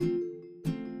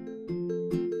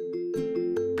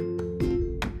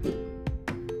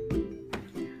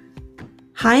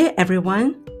Hi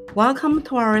everyone, welcome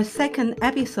to our second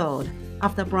episode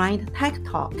of the Bryant Tech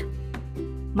Talk.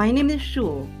 My name is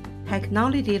Shu,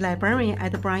 Technology Librarian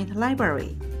at the Bryant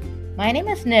Library. My name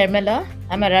is Nirmala.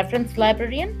 I'm a reference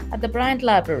librarian at the Bryant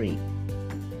Library.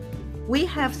 We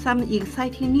have some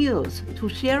exciting news to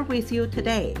share with you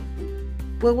today.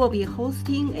 We will be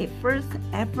hosting a first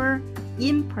ever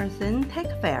in-person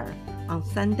tech fair on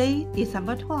Sunday,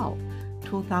 December 12,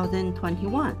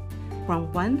 2021 from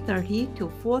 1:30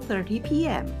 to 4:30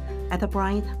 p.m. at the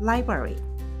Bryant Library.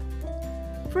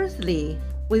 Firstly,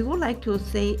 we would like to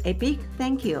say a big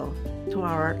thank you to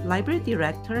our Library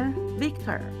Director,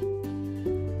 Victor,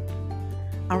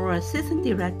 our Assistant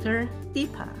Director,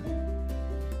 Deepa,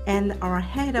 and our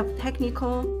Head of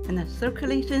Technical and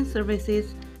Circulation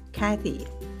Services, Kathy,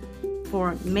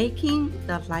 for making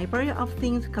the Library of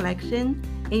Things collection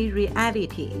a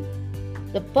reality.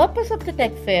 The purpose of the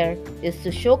Tech Fair is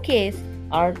to showcase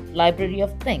our Library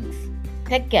of Things,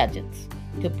 tech gadgets,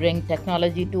 to bring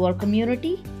technology to our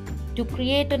community, to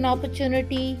create an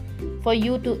opportunity for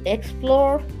you to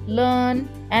explore, learn,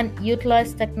 and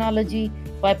utilize technology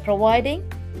by providing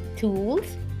tools,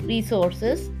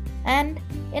 resources, and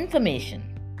information.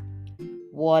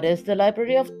 What is the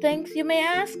Library of Things, you may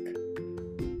ask?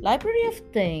 Library of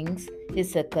Things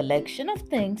is a collection of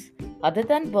things other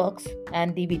than books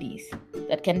and DVDs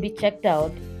that can be checked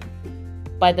out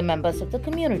by the members of the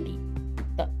community.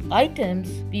 The items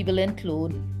we will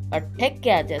include are tech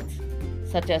gadgets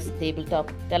such as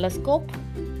tabletop telescope,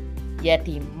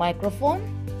 Yeti microphone,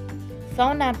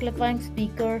 sound amplifying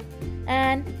speaker,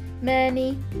 and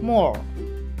many more.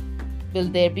 Will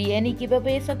there be any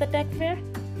giveaways at the Tech Fair?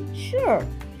 Sure,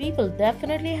 we will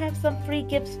definitely have some free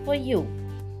gifts for you.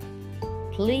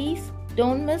 Please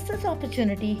don't miss this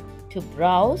opportunity to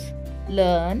browse,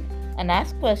 learn, and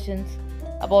ask questions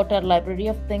about our Library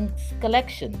of Things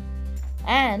collection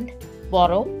and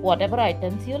borrow whatever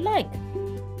items you like.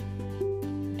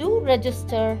 Do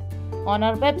register on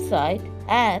our website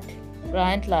at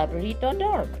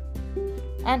bryantlibrary.org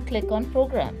and click on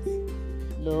programs.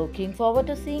 Looking forward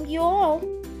to seeing you all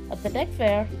at the Tech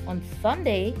Fair on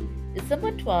Sunday,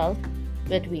 December 12th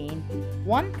between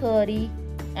 1:30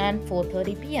 and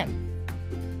 4:30 p.m.